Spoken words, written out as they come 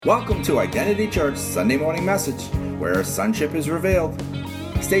Welcome to Identity Church Sunday Morning Message, where sonship is revealed.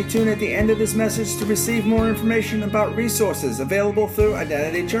 Stay tuned at the end of this message to receive more information about resources available through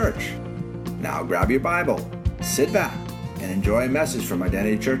Identity Church. Now grab your Bible, sit back, and enjoy a message from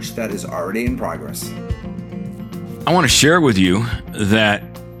Identity Church that is already in progress. I want to share with you that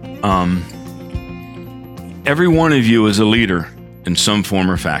every one of you is a leader in some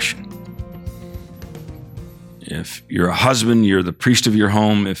form or fashion. If you're a husband, you're the priest of your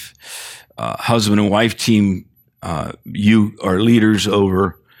home. If husband and wife team, you are leaders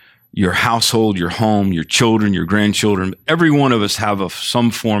over your household, your home, your children, your grandchildren. Every one of us have some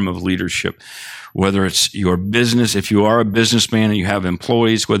form of leadership, whether it's your business, if you are a businessman and you have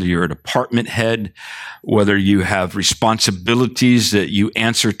employees, whether you're a department head, whether you have responsibilities that you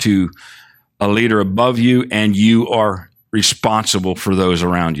answer to a leader above you and you are responsible for those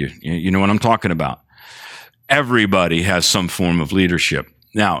around you. You know what I'm talking about? Everybody has some form of leadership.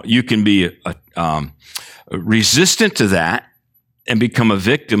 Now, you can be resistant to that and become a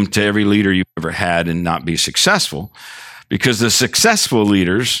victim to every leader you've ever had and not be successful, because the successful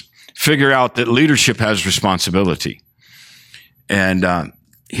leaders figure out that leadership has responsibility. And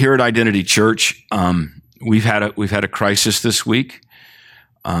here at Identity Church, we've had a crisis this week.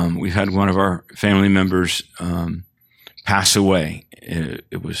 We've had one of our family members pass away.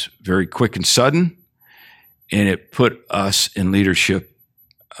 It was very quick and sudden. And it put us in leadership,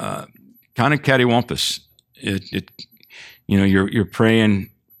 kind of cattywampus. You're praying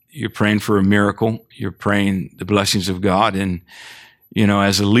for a miracle. You're praying the blessings of God, and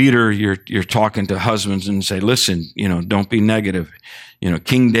as a leader, you're talking to husbands and say, listen, don't be negative.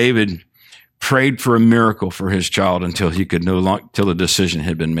 King David prayed for a miracle for his child until he could till the decision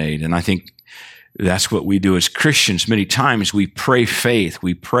had been made. And I think that's what we do as Christians. Many times we pray faith.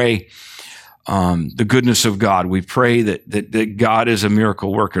 We pray the goodness of God. We pray that God is a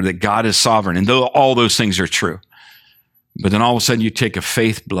miracle worker, that God is sovereign. And all those things are true. But then all of a sudden you take a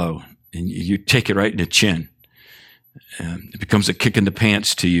faith blow and you take it right in the chin. It becomes a kick in the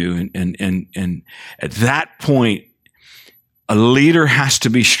pants to you. And at that point, a leader has to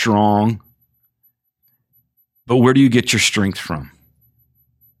be strong. But where do you get your strength from?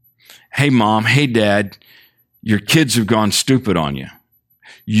 Hey, mom, hey, dad, your kids have gone stupid on you.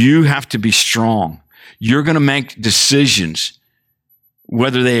 You have to be strong. You're going to make decisions.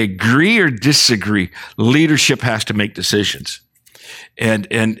 Whether they agree or disagree, leadership has to make decisions.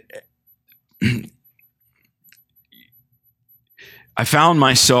 And I found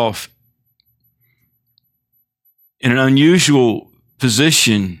myself in an unusual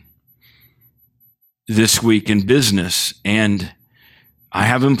position this week in business. And I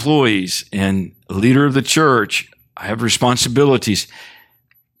have employees and a leader of the church. I have responsibilities.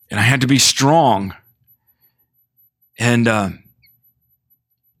 And I had to be strong. And I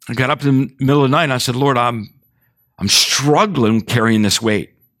got up in the middle of the night and I said, Lord, I'm struggling carrying this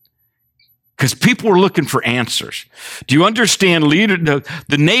weight. Because people are looking for answers. Do you understand? The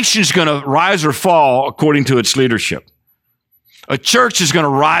nation's going to rise or fall according to its leadership. A church is going to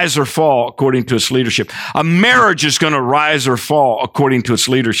rise or fall according to its leadership. A marriage is going to rise or fall according to its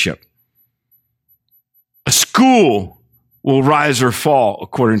leadership. A school will rise or fall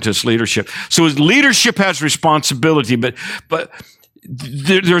according to its leadership. So his leadership has responsibility, but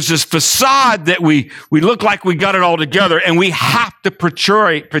there's this facade that we look like we got it all together, and we have to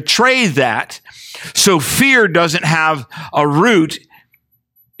portray that so fear doesn't have a root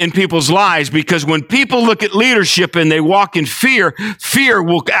in people's lives, because when people look at leadership and they walk in fear, fear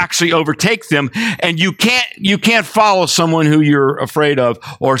will actually overtake them, and you can't follow someone who you're afraid of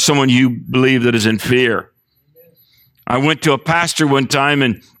or someone you believe that is in fear. I went to a pastor one time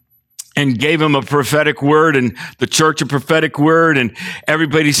and gave him a prophetic word, and the church a prophetic word, and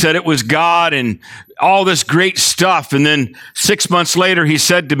everybody said it was God and all this great stuff. And then 6 months later, he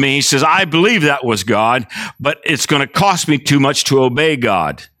said to me, he says, I believe that was God, but it's going to cost me too much to obey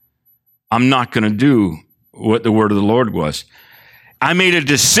God. I'm not going to do what the word of the Lord was. I made a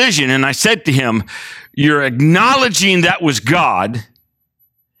decision, and I said to him, you're acknowledging that was God,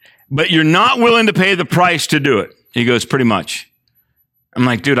 but you're not willing to pay the price to do it. He goes, pretty much. I'm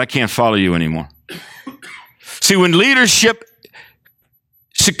like, dude, I can't follow you anymore. See, when leadership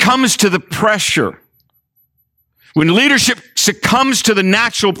succumbs to the pressure, when leadership succumbs to the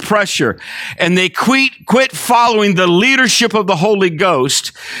natural pressure and they quit following the leadership of the Holy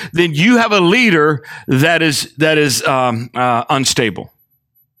Ghost, then you have a leader that is unstable.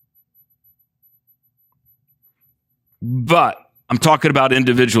 But I'm talking about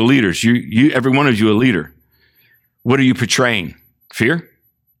individual leaders. You, every one of you, a leader. What are you portraying? Fear?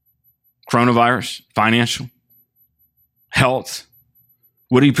 Coronavirus? Financial? Health?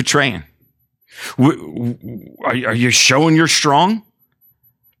 What are you portraying? Are you showing you're strong?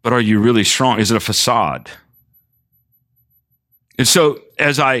 But are you really strong? Is it a facade? And so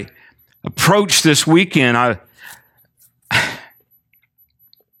as I approached this weekend, I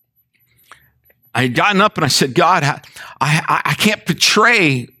had gotten up and I said, God, I can't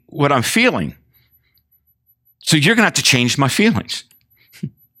portray what I'm feeling. So you're going to have to change my feelings.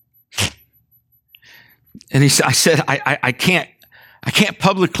 And I said, I can't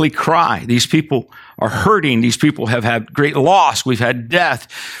publicly cry. These people are hurting. These people have had great loss. We've had death.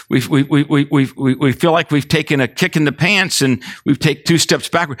 We feel like we've taken a kick in the pants and we've taken 2 steps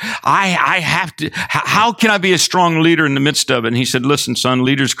backward. I have to, how can I be a strong leader in the midst of it? And he said, listen, son,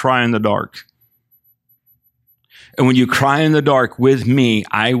 leaders cry in the dark. And when you cry in the dark with me,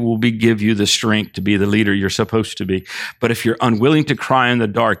 I will give you the strength to be the leader you're supposed to be. But if you're unwilling to cry in the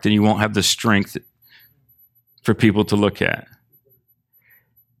dark, then you won't have the strength for people to look at.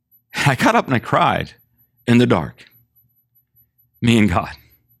 I got up and I cried in the dark. Me and God.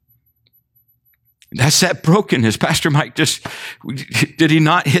 That's that brokenness. Pastor Mike did he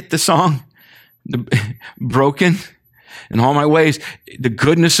not hit the song? Broken in all my ways. The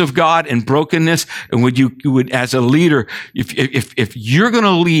goodness of God and brokenness. And you would, as a leader, if you're going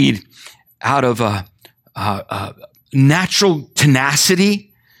to lead out of a natural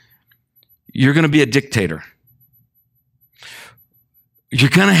tenacity, you're going to be a dictator. You're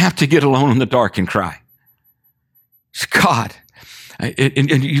going to have to get alone in the dark and cry. God.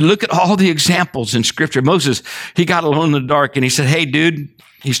 And you look at all the examples in Scripture. Moses, he got alone in the dark and he said, hey, dude,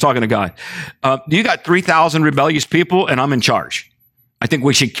 he's talking to God. You got 3,000 rebellious people and I'm in charge. I think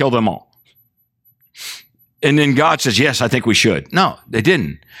we should kill them all. And then God says, yes, I think we should. No, they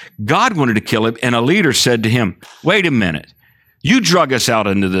didn't. God wanted to kill him. And a leader said to him, wait a minute. You drug us out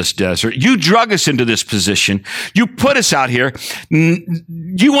into this desert. You drug us into this position. You put us out here.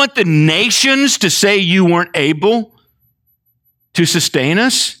 You want the nations to say you weren't able to sustain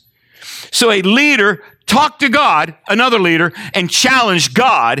us? So a leader talked to God, another leader, and challenged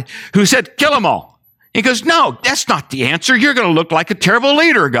God, who said, kill them all. He goes, no, that's not the answer. You're going to look like a terrible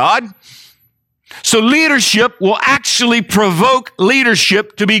leader, God. So leadership will actually provoke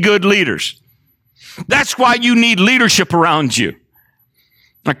leadership to be good leaders. That's why you need leadership around you.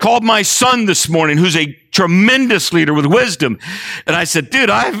 I called my son this morning, who's a tremendous leader with wisdom. And I said, dude,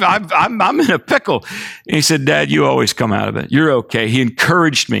 I'm in a pickle. And he said, Dad, you always come out of it. You're okay. He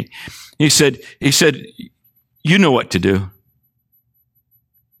encouraged me. He said, you know what to do.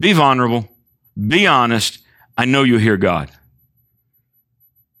 Be vulnerable. Be honest. I know you hear God.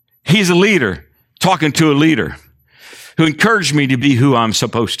 He's a leader talking to a leader who encouraged me to be who I'm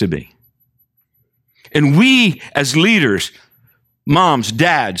supposed to be. And we as leaders, moms,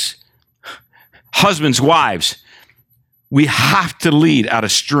 dads, husbands, wives, we have to lead out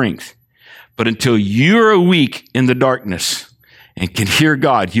of strength. But until you're weak in the darkness and can hear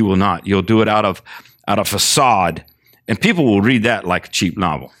God, you will not. You'll do it out of facade. And people will read that like a cheap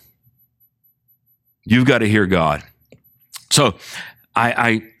novel. You've got to hear God. So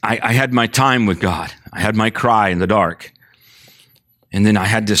I had my time with God. I had my cry in the dark. And then I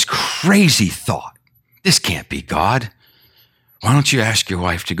had this crazy thought. This can't be God. Why don't you ask your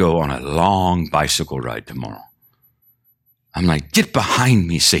wife to go on a long bicycle ride tomorrow? I'm like, get behind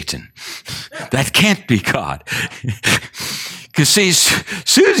me, Satan. That can't be God. Because see,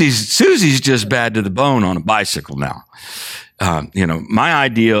 Susie's just bad to the bone on a bicycle now. My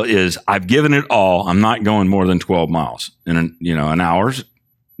ideal is I've given it all. I'm not going more than 12 miles in an hour.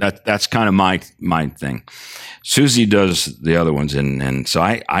 That's kind of my thing. Susie does the other ones. And so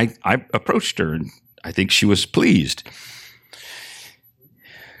I approached her and I think she was pleased.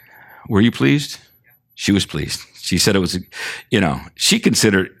 Were you pleased? She was pleased. She said it was, she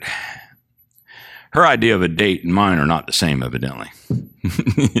considered her idea of a date and mine are not the same, evidently.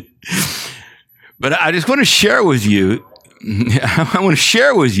 But I just want to share with you,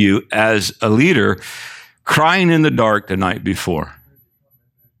 as a leader, crying in the dark the night before.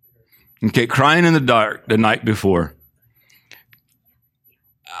 Okay, crying in the dark the night before.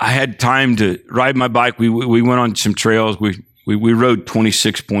 I had time to ride my bike. We went on some trails. We rode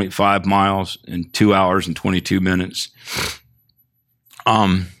 26.5 miles in 2 hours and 22 minutes.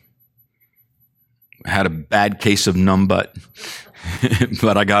 I had a bad case of numb butt,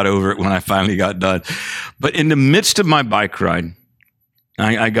 but I got over it when I finally got done. But in the midst of my bike ride,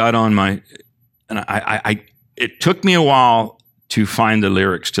 I got on it took me a while to find the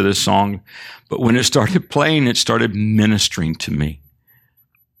lyrics to this song, but when it started playing, it started ministering to me.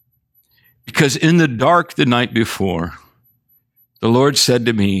 Because in the dark the night before, the Lord said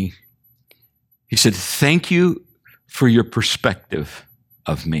to me, he said, thank you for your perspective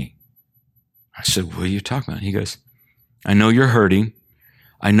of me. I said, what are you talking about? He goes, I know you're hurting.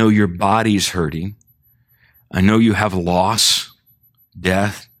 I know your body's hurting. I know you have loss,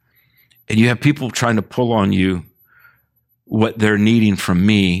 death, and you have people trying to pull on you what they're needing from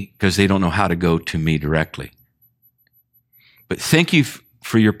me because they don't know how to go to me directly. But thank you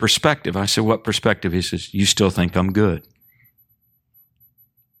for your perspective. I said, what perspective? He says, you still think I'm good.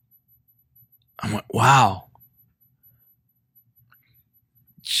 I went, wow.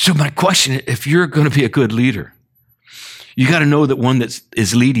 So my question, if you're going to be a good leader, you got to know that one that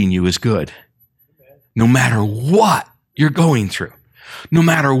is leading you is good. No matter what you're going through, no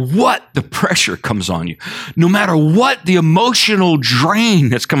matter what the pressure comes on you, no matter what the emotional drain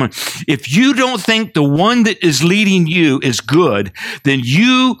that's coming, if you don't think the one that is leading you is good, then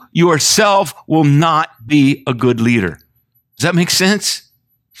you yourself will not be a good leader. Does that make sense?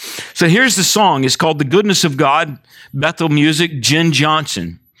 So here's the song. It's called The Goodness of God, Bethel Music. Jen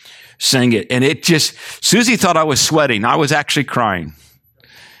Johnson sang it. And it just, Susie thought I was sweating. I was actually crying.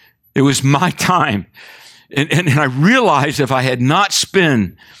 It was my time. And I realized if I had not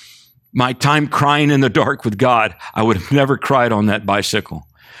spent my time crying in the dark with God, I would have never cried on that bicycle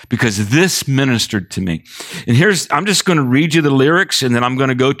because this ministered to me. And I'm just going to read you the lyrics and then I'm going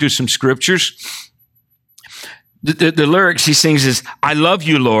to go through some scriptures. The lyrics he sings is, I love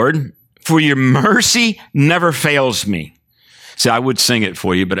you, Lord, for your mercy never fails me. See, I would sing it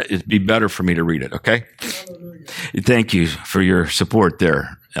for you, but it'd be better for me to read it, okay? Hallelujah. Thank you for your support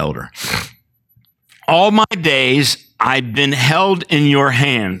there, Elder. All my days, I've been held in your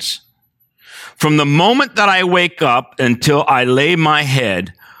hands. From the moment that I wake up until I lay my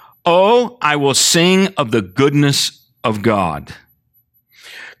head, oh, I will sing of the goodness of God.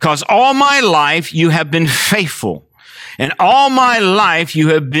 'Cause all my life you have been faithful, and all my life you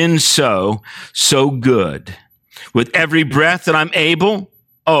have been so good. With every breath that I'm able,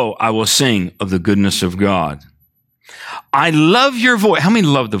 oh, I will sing of the goodness of God. I love your voice. How many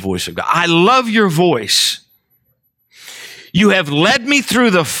love the voice of God? I love your voice. You have led me through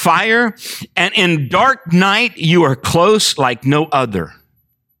the fire, and in dark night, you are close like no other.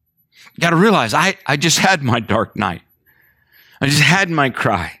 You got to realize, I just had my dark night. I just had my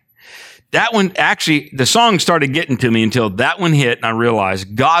cry. That one, actually, the song started getting to me until that one hit, and I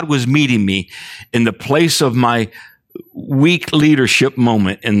realized God was meeting me in the place of my weak leadership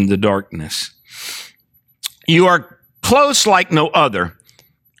moment in the darkness. You are close like no other.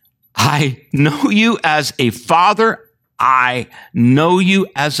 I know you as a father. I know you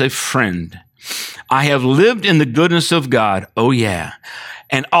as a friend. I have lived in the goodness of God. Oh, yeah.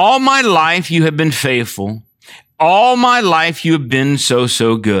 And all my life you have been faithful. All my life you have been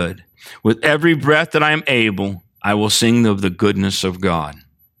so good. With every breath that I am able, I will sing of the goodness of God.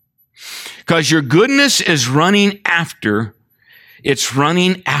 Because your goodness is running after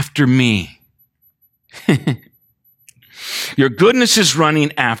me. Your goodness is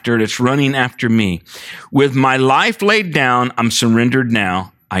running after it. It's running after me. With my life laid down, I'm surrendered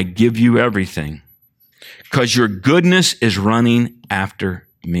now. I give you everything. Because your goodness is running after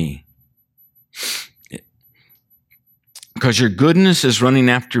me. Because your goodness is running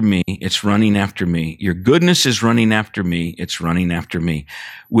after me, it's running after me. Your goodness is running after me, it's running after me.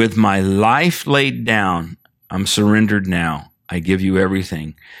 With my life laid down, I'm surrendered now. I give you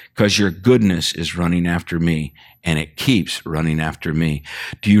everything. Because your goodness is running after me, and it keeps running after me.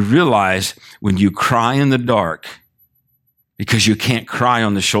 Do you realize when you cry in the dark, because you can't cry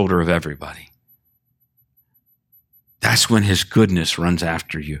on the shoulder of everybody, that's when his goodness runs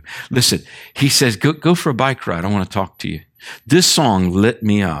after you. Listen, he says, go for a bike ride. I want to talk to you. This song lit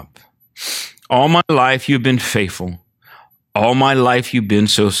me up. All my life you've been faithful. All my life you've been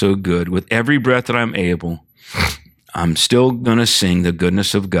so good. With every breath that I'm able, I'm still going to sing the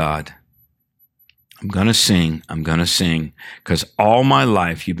goodness of God. I'm going to sing, because all my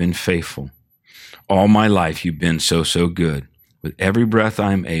life you've been faithful. All my life you've been so good. With every breath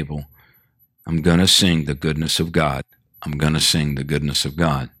I'm able, I'm going to sing the goodness of God. I'm going to sing the goodness of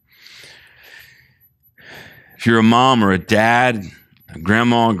God. If you're a mom or a dad, a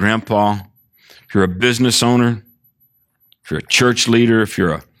grandma, a grandpa, if you're a business owner, if you're a church leader, if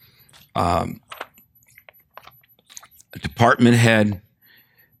you're a department head,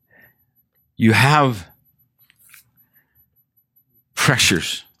 you have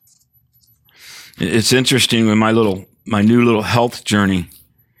pressures. It's interesting when my new little health journey,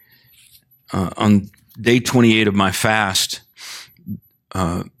 on day 28 of my fast,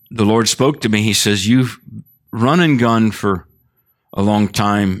 the Lord spoke to me. He says, you've run and gun for a long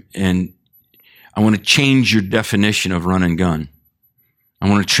time, and I want to change your definition of run and gun. I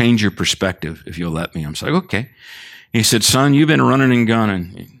want to change your perspective, if you'll let me. I'm like, okay. He said, son, you've been running and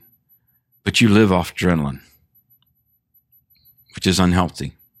gunning, but you live off adrenaline, which is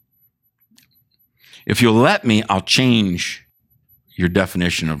unhealthy. If you'll let me, I'll change your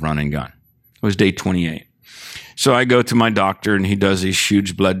definition of run and gun. It was day 28. So I go to my doctor, and he does these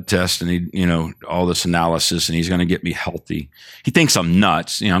huge blood tests and all this analysis, and he's going to get me healthy. He thinks I'm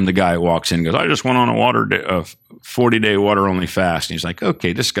nuts. I'm the guy who walks in and goes, I just went on a 40-day water only fast. And he's like,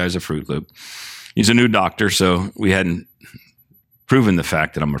 okay, this guy's a Fruit Loop. He's a new doctor, so we hadn't proven the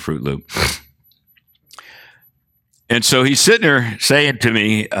fact that I'm a Fruit Loop. And so he's sitting there saying to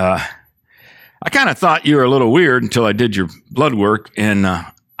me, I kind of thought you were a little weird until I did your blood work, and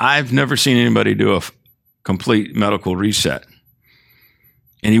I've never seen anybody do a complete medical reset.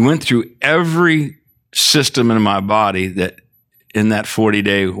 And he went through every system in my body that in that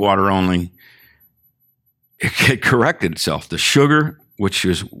 40-day water only, it corrected itself. The sugar, which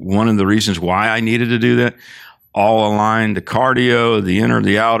is one of the reasons why I needed to do that, all aligned, the cardio, the inner,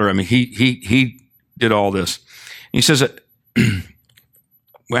 the outer. I mean, he did all this. He says,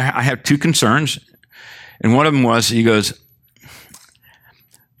 well, I have two concerns. And one of them was, he goes,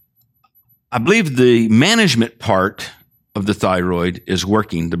 I believe the management part of the thyroid is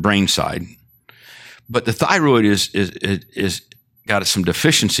working, the brain side, but the thyroid is got some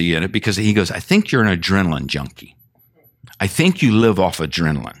deficiency in it, because he goes, I think you're an adrenaline junkie. I think you live off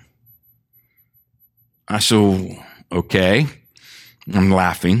adrenaline. I said, okay. I'm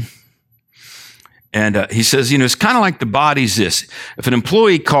laughing. And he says, it's kind of like the body's this. If an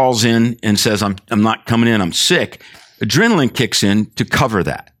employee calls in and says, I'm not coming in, I'm sick, adrenaline kicks in to cover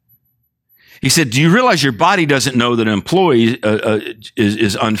that. He said, do you realize your body doesn't know that an employee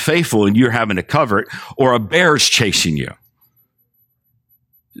is unfaithful and you're having to cover it, or a bear's chasing you?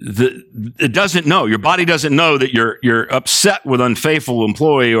 It doesn't know. Your body doesn't know that you're upset with unfaithful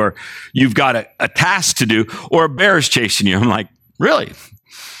employee, or you've got a task to do, or a bear's chasing you. I'm like, really?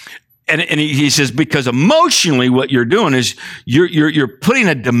 And he says, because emotionally what you're doing is you're putting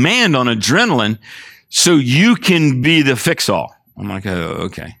a demand on adrenaline so you can be the fix-all. I'm like, oh,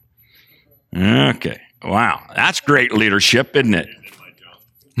 okay. Okay. Wow. That's great leadership, isn't it?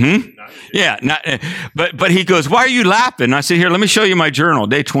 Yeah. But he goes, why are you laughing? I said, here, let me show you my journal,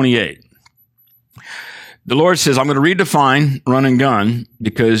 day 28. The Lord says, I'm going to redefine run and gun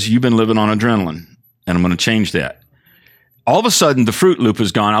because you've been living on adrenaline, and I'm going to change that. All of a sudden, the Fruit Loop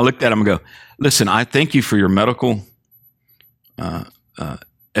is gone. I looked at him and go, listen, I thank you for your medical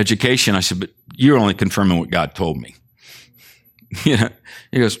education. I said, but you're only confirming what God told me. He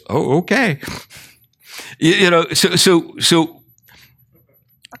goes, oh, okay. So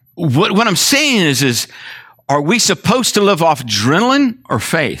what I'm saying is, are we supposed to live off adrenaline or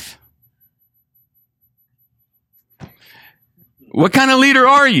faith? What kind of leader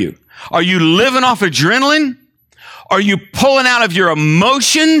are you? Are you living off adrenaline? Are you pulling out of your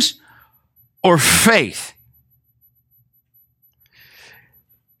emotions or faith?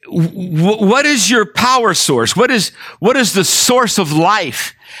 What is your power source? What is the source of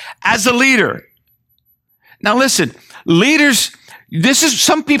life as a leader? Now listen, leaders,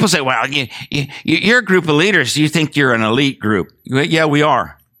 some people say, well, you're a group of leaders. You think you're an elite group. Yeah, we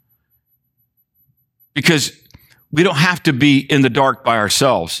are. Because we don't have to be in the dark by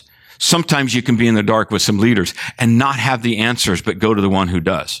ourselves. Sometimes you can be in the dark with some leaders and not have the answers, but go to the one who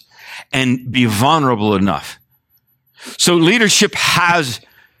does and be vulnerable enough. So leadership has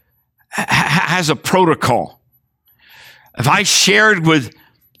a protocol. If I shared with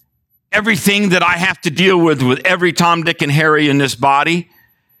everything that I have to deal with every Tom, Dick, and Harry in this body,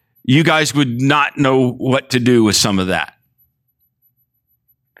 you guys would not know what to do with some of that.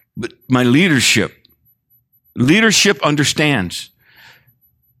 But my leadership understands.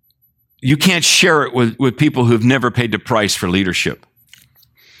 You can't share it with people who've never paid the price for leadership.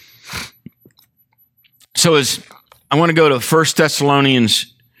 So I want to go to 1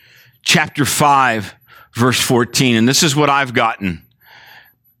 Thessalonians chapter 5, verse 14, and this is what I've gotten.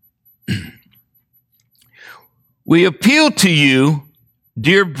 We appeal to you,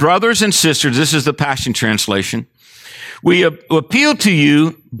 dear brothers and sisters, this is the Passion Translation. We appeal to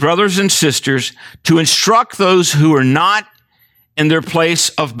you, brothers and sisters, to instruct those who are not in their place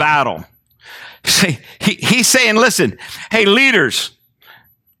of battle. He's saying, listen, hey, leaders,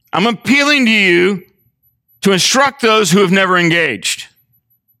 I'm appealing to you to instruct those who have never engaged.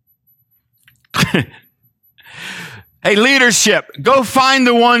 Hey, leadership, go find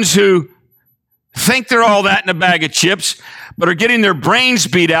the ones who think they're all that in a bag of chips, but are getting their brains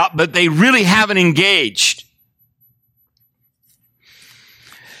beat out, but they really haven't engaged.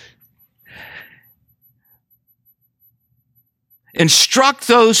 Instruct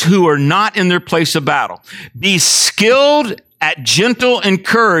those who are not in their place of battle. Be skilled at gentle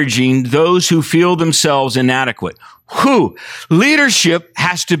encouraging those who feel themselves inadequate. Leadership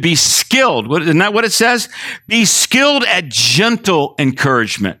has to be skilled. Isn't that what it says? Be skilled at gentle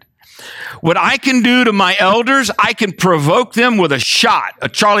encouragement. What I can do to my elders, I can provoke them with a shot, a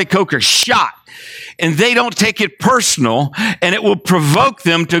Charlie Coker shot, and they don't take it personal, and it will provoke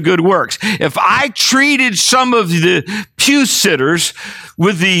them to good works. If I treated some of the pew sitters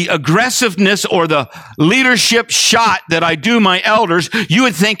with the aggressiveness or the leadership shot that I do my elders, you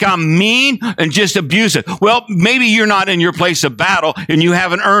would think I'm mean and just abusive. Well, maybe you're not in your place of battle, and you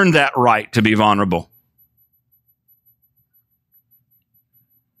haven't earned that right to be vulnerable.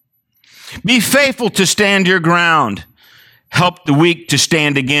 Be faithful to stand your ground. Help the weak to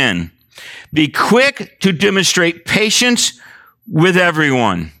stand again. Be quick to demonstrate patience with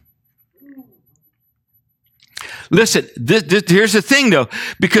everyone. Listen, here's the thing though,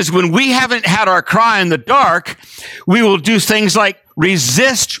 because when we haven't had our cry in the dark, we will do things like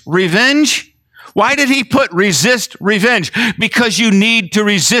resist revenge. Why did he put resist revenge? Because you need to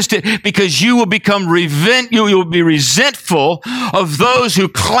resist it, because you will you will be resentful of those who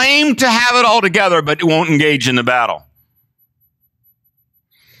claim to have it all together, but won't engage in the battle.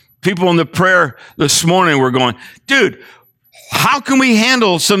 People in the prayer this morning were going, dude, how can we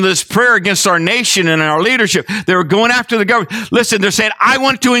handle some of this prayer against our nation and our leadership? They were going after the government. Listen, they're saying, I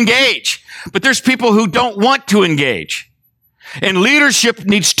want to engage, but there's people who don't want to engage. And leadership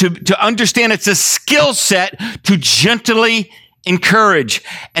needs to understand it's a skill set to gently encourage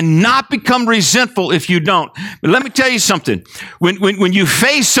and not become resentful if you don't. But let me tell you something. When you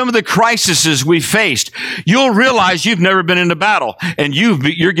face some of the crises we faced, you'll realize you've never been in a battle and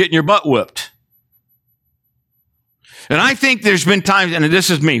you're getting your butt whipped. And I think there's been times, and this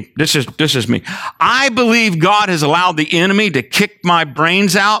is me. I believe God has allowed the enemy to kick my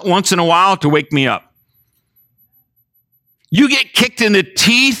brains out once in a while to wake me up. You get kicked in the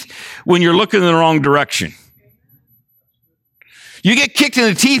teeth when you're looking in the wrong direction. You get kicked in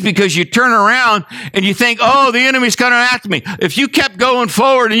the teeth because you turn around and you think, oh, the enemy's coming after me. If you kept going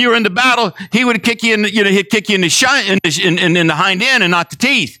forward and you were in the battle, he would kick you in the, he'd kick you in the hind end and not the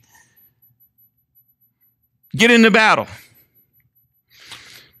teeth. Get in the battle.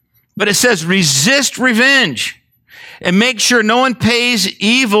 But it says resist revenge. And make sure no one pays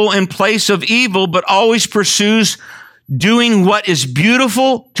evil in place of evil, but always pursues doing what is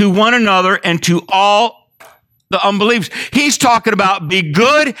beautiful to one another and to all the unbelievers. He's talking about be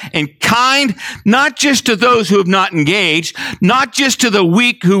good and kind, not just to those who have not engaged, not just to the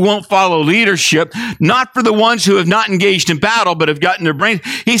weak who won't follow leadership, not for the ones who have not engaged in battle but have gotten their brains.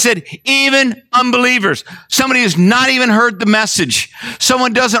 He said, even unbelievers, somebody who's not even heard the message,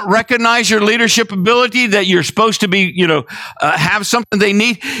 someone doesn't recognize your leadership ability, that you're supposed to be, have something they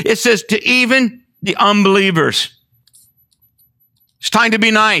need. It says to even the unbelievers. It's time to be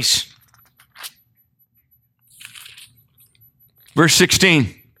nice. Verse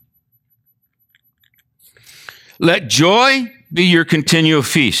 16. Let joy be your continual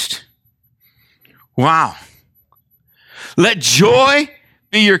feast. Wow. Let joy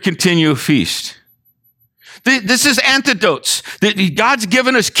be your continual feast. This is antidotes. God's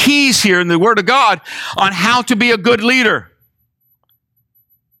given us keys here in the Word of God on how to be a good leader.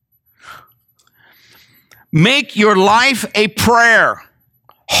 Make your life a prayer.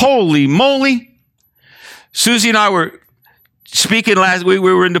 Holy moly. Susie and I were speaking last week.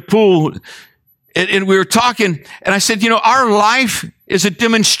 We were in the pool and we were talking, and I said, our life is a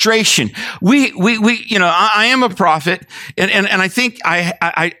demonstration. I am a prophet, and I think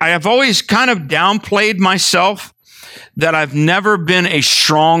I have always kind of downplayed myself, that I've never been a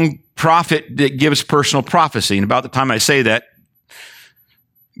strong prophet that gives personal prophecy. And about the time I say that,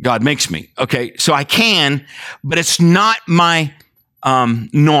 God makes me. Okay, so I can, but it's not my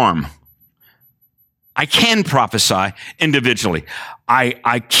norm. I can prophesy individually.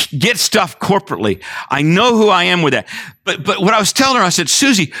 I get stuff corporately. I know who I am with that. But what I was telling her, I said,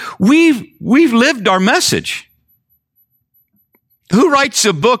 Susie, we've lived our message. Who writes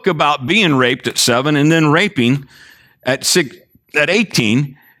a book about being raped at 7 and then raping at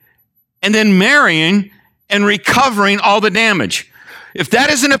 18 and then marrying and recovering all the damage? If that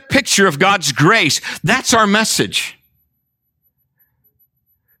isn't a picture of God's grace, that's our message.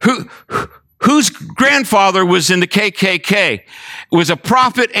 Whose grandfather was in the KKK, was a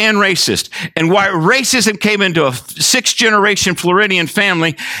prophet and racist, and why racism came into a 6th-generation Floridian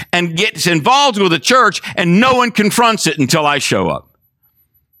family and gets involved with the church, and no one confronts it until I show up.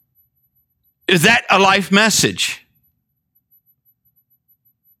 Is that a life message?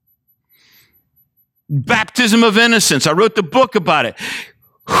 baptism of innocence. I wrote the book about it.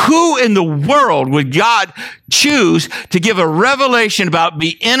 Who in the world would God choose to give a revelation about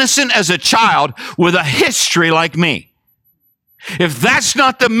be innocent as a child with a history like me? If that's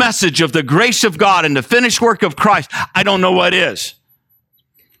not the message of the grace of God and the finished work of Christ, I don't know what is.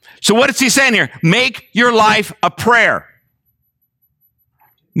 So what is he saying here? Make your life a prayer.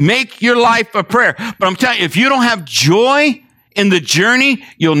 Make your life a prayer. But I'm telling you, if you don't have joy in the journey,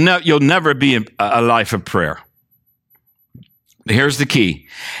 you'll never be a life of prayer. Here's the key.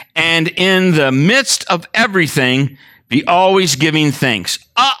 And in the midst of everything, be always giving thanks.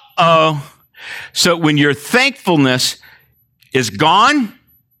 So when your thankfulness is gone,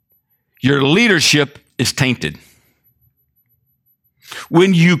 your leadership is tainted.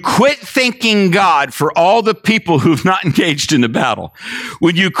 When you quit thanking God for all the people who've not engaged in the battle,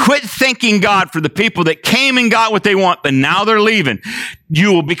 when you quit thanking God for the people that came and got what they want, but now they're leaving,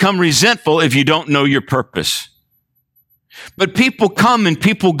 you will become resentful if you don't know your purpose. But people come and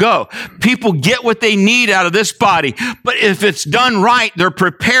people go. People get what they need out of this body. But if it's done right, they're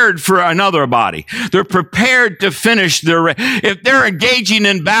prepared for another body. They're prepared to finish if they're engaging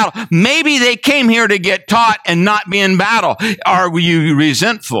in battle, maybe they came here to get taught and not be in battle. Are you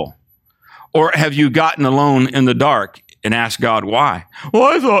resentful? Or have you gotten alone in the dark and asked God why? Well,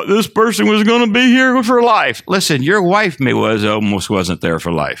 I thought this person was going to be here for life. Listen, your wife almost wasn't there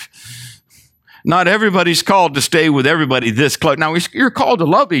for life. Not everybody's called to stay with everybody this close. Now, you're called to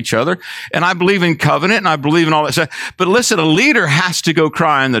love each other, and I believe in covenant, and I believe in all that stuff. But listen, a leader has to go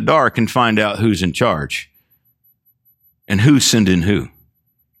cry in the dark and find out who's in charge and who's sending who.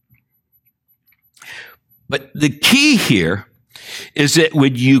 But the key here is that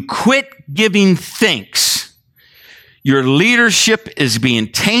when you quit giving thanks, your leadership is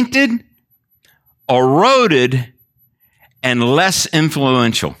being tainted, eroded, and less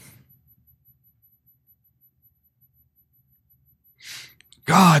influential.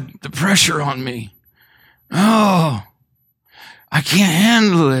 God, the pressure on me. Oh, I can't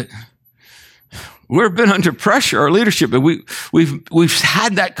handle it. We've been under pressure, our leadership, but we've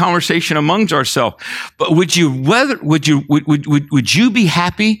had that conversation amongst ourselves. But would you be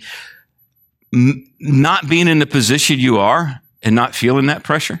happy not being in the position you are and not feeling that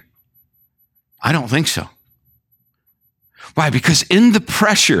pressure? I don't think so. Why? Because in the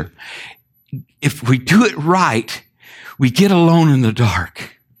pressure, if we do it right, we get alone in the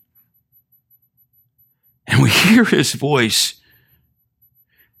dark and we hear his voice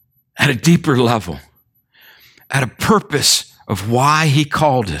at a deeper level, at a purpose of why he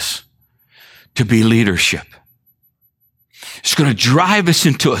called us to be leadership. It's going to drive us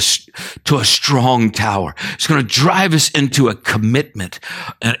into a strong tower. It's going to drive us into a commitment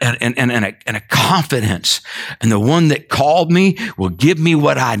and a confidence. And the one that called me will give me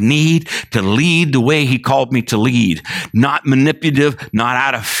what I need to lead the way he called me to lead. Not manipulative, not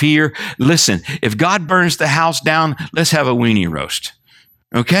out of fear. Listen, if God burns the house down, let's have a weenie roast.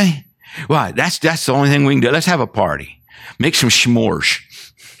 Okay? Why? That's the only thing we can do. Let's have a party. Make some s'mores.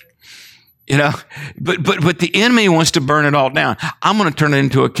 You know, but the enemy wants to burn it all down. I'm going to turn it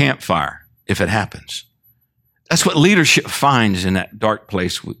into a campfire if it happens. That's what leadership finds in that dark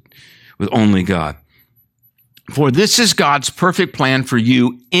place with only God. For this is God's perfect plan for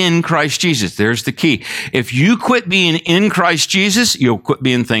you in Christ Jesus. There's the key. If you quit being in Christ Jesus, you'll quit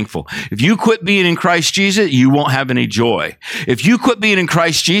being thankful. If you quit being in Christ Jesus, you won't have any joy. If you quit being in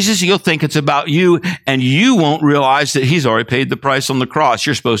Christ Jesus, you'll think it's about you, and you won't realize that he's already paid the price on the cross.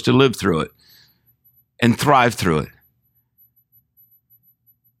 You're supposed to live through it and thrive through it.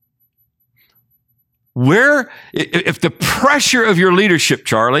 If the pressure of your leadership,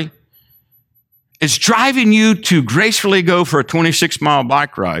 Charlie, is driving you to gracefully go for a 26-mile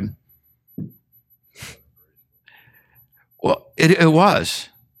bike ride, well, it was.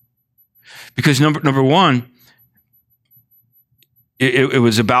 Because number one, it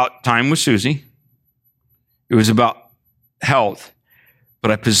was about time with Susie. It was about health. But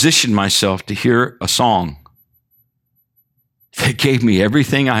I positioned myself to hear a song that gave me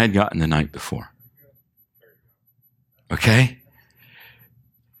everything I had gotten the night before. Okay?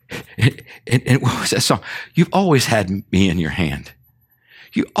 And what was that song? You've always had me in your hand.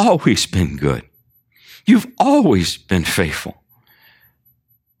 You've always been good. You've always been faithful.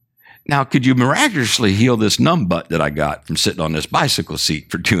 Now, could you miraculously heal this numb butt that I got from sitting on this bicycle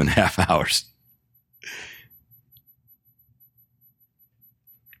seat for 2.5 hours?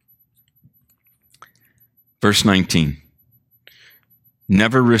 Verse 19,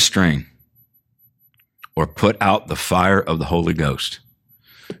 never restrain or put out the fire of the Holy Ghost.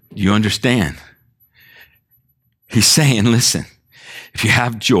 Do you understand? He's saying, listen, if you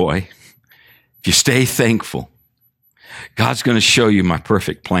have joy, if you stay thankful, God's going to show you my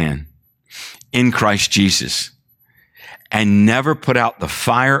perfect plan in Christ Jesus, and never put out the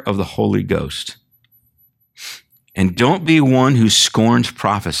fire of the Holy Ghost. And don't be one who scorns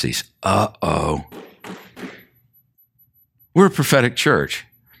prophecies. Uh-oh. We're a prophetic church.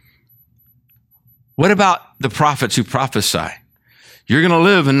 What about the prophets who prophesy? You're going to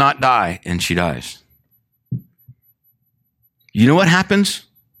live and not die, and she dies. You know what happens?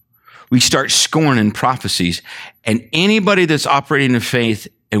 We start scorning prophecies, and anybody that's operating in faith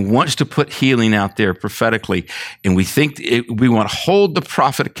and wants to put healing out there prophetically, and we think we want to hold the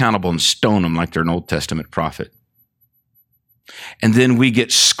prophet accountable and stone them like they're an Old Testament prophet. And then we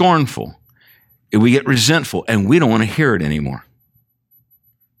get scornful, and we get resentful, and we don't want to hear it anymore.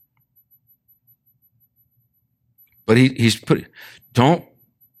 But don't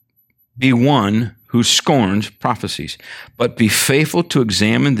be one who scorns prophecies, but be faithful to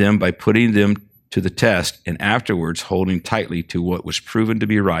examine them by putting them to the test, and afterwards holding tightly to what was proven to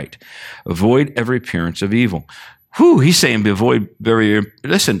be right. Avoid every appearance of evil. He's saying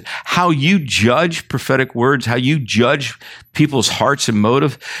listen, how you judge prophetic words, how you judge people's hearts and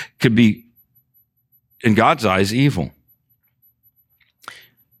motive could be, in God's eyes, evil.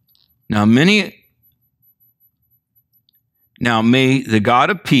 Now may the God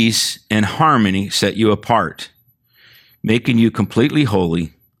of peace and harmony set you apart, making you completely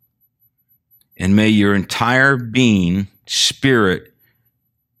holy, and may your entire being, spirit,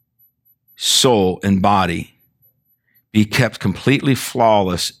 soul, and body be kept completely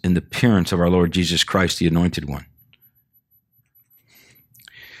flawless in the appearance of our Lord Jesus Christ, the Anointed One.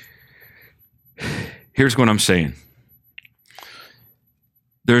 Here's what I'm saying.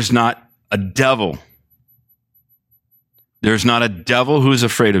 There's not a devil who's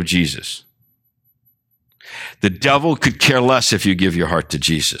afraid of Jesus. The devil could care less if you give your heart to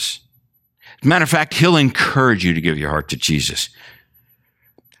Jesus. As a matter of fact, he'll encourage you to give your heart to Jesus.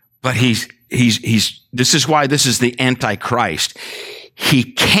 But this is why this is the Antichrist. He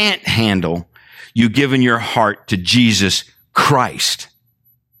can't handle you giving your heart to Jesus Christ.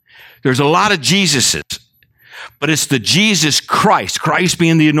 There's a lot of Jesuses, but it's the Jesus Christ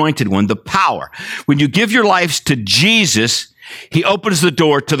being the Anointed One, the power. When you give your lives to Jesus, he opens the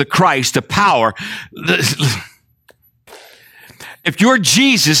door to the Christ, the power. If your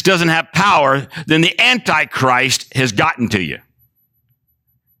Jesus doesn't have power, then the Antichrist has gotten to you.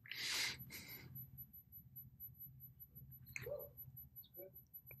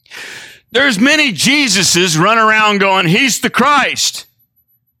 There's many Jesuses run around going, he's the Christ,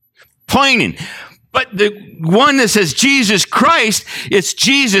 pointing. But the one that says Jesus Christ, it's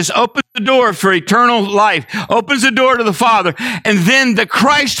Jesus opens the door for eternal life, opens the door to the Father, and then the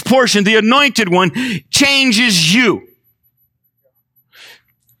Christ portion, the Anointed One, changes you.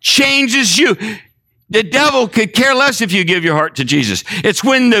 Changes you. The devil could care less if you give your heart to Jesus. It's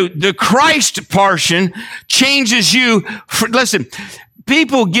when the Christ portion changes you. Listen,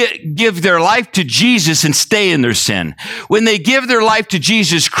 people give their life to Jesus and stay in their sin. When they give their life to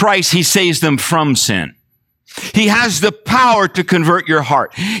Jesus Christ, he saves them from sin. He has the power to convert your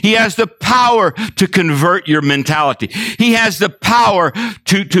heart. He has the power to convert your mentality. He has the power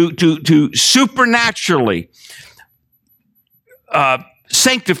to supernaturally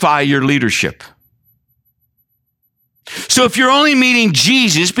sanctify your leadership. So if you're only meeting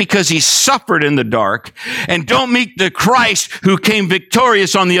Jesus because he suffered in the dark and don't meet the Christ who came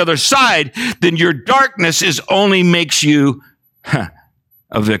victorious on the other side, then your darkness only makes you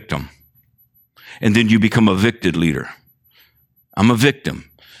a victim. And then you become a victim leader. I'm a victim.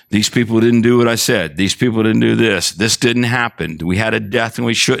 These people didn't do what I said. These people didn't do this. This didn't happen. We had a death and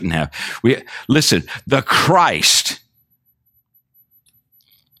we shouldn't have. Listen, the Christ.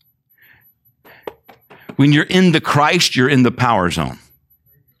 When you're in the Christ, you're in the power zone.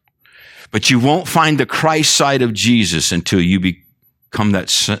 But you won't find the Christ side of Jesus until you become that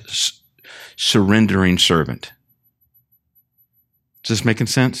surrendering servant. Is this making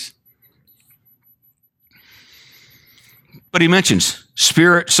sense? But he mentions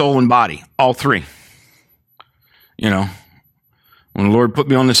spirit, soul, and body, all three. You know, when the Lord put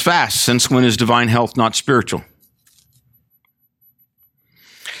me on this fast, since when is divine health not spiritual?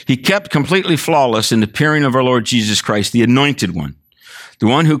 He kept completely flawless in the appearing of our Lord Jesus Christ, the Anointed One. The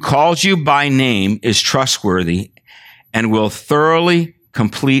one who calls you by name is trustworthy and will thoroughly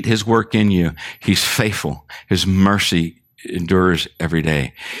complete his work in you. He's faithful. His mercy endures every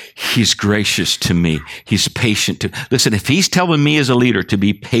day. He's gracious to me. He's patient. Listen, if he's telling me as a leader to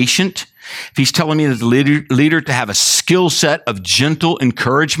be patient, if he's telling me as a leader to have a skill set of gentle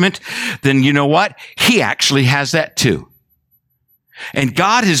encouragement, then you know what? He actually has that too. And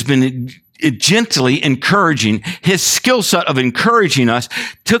God has been gently encouraging. His skill set of encouraging us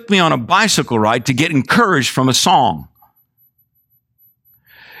took me on a bicycle ride to get encouraged from a song.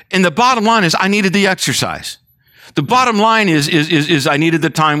 And the bottom line is I needed the exercise. The bottom line is I needed the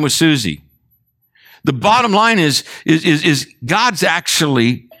time with Susie. The bottom line is God's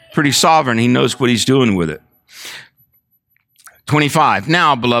actually pretty sovereign. He knows what he's doing with it. 25.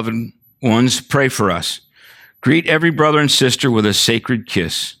 Now, beloved ones, pray for us. Greet every brother and sister with a sacred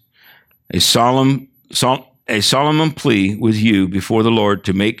kiss, a solemn plea with you before the Lord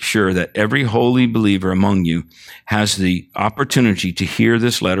to make sure that every holy believer among you has the opportunity to hear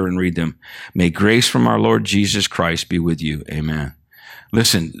this letter and read them. May grace from our Lord Jesus Christ be with you. Amen.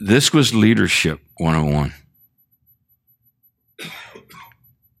 Listen, this was Leadership 101.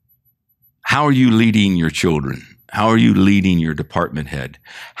 How are you leading your children? How are you leading your department head?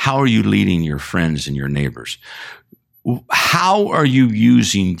 How are you leading your friends and your neighbors? How are you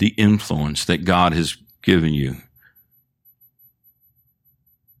using the influence that God has given you?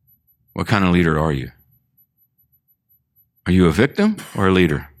 What kind of leader are you? Are you a victim or a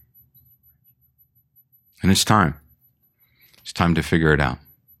leader? And it's time. It's time to figure it out.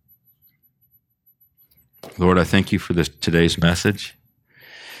 Lord, I thank you for today's message.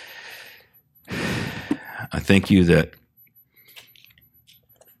 I thank you that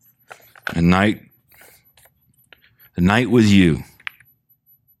the night with you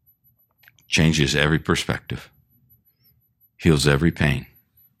changes every perspective, heals every pain.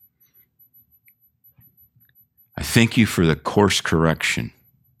 I thank you for the course correction.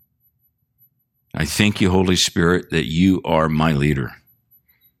 I thank you, Holy Spirit, that you are my leader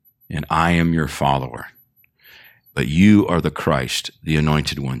and I am your follower. But you are the Christ, the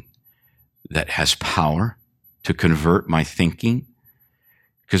anointed one, that has power to convert my thinking.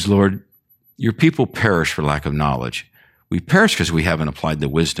 Because, Lord, your people perish for lack of knowledge. We perish because we haven't applied the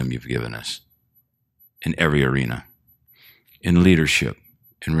wisdom you've given us in every arena, in leadership,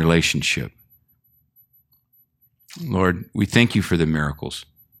 in relationship. Lord, we thank you for the miracles,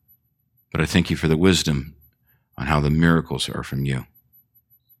 but I thank you for the wisdom on how the miracles are from you.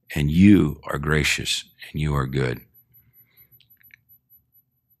 And you are gracious, and you are good.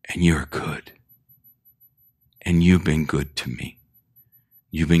 And you are good. And you've been good to me.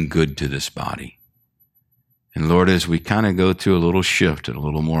 You've been good to this body. And Lord, as we kind of go through a little shift and a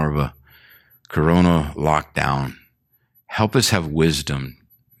little more of a corona lockdown, help us have wisdom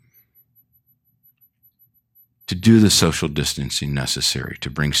to do the social distancing necessary to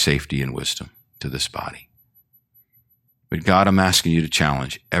bring safety and wisdom to this body. But God, I'm asking you to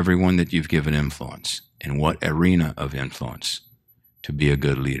challenge everyone that you've given influence, in what arena of influence, to be a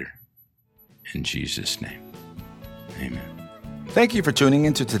good leader. In Jesus' name, amen. Thank you for tuning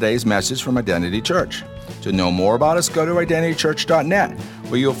into today's message from Identity Church. To know more about us, go to identitychurch.net,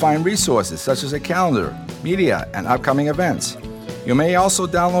 where you'll find resources such as a calendar, media, and upcoming events. You may also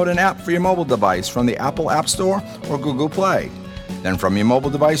download an app for your mobile device from the Apple App Store or Google Play. Then from your mobile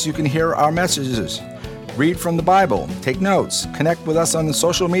device, you can hear our messages, read from the Bible, take notes, connect with us on the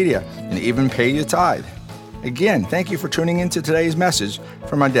social media, and even pay your tithe. Again, thank you for tuning into today's message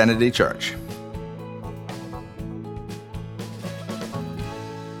from Identity Church.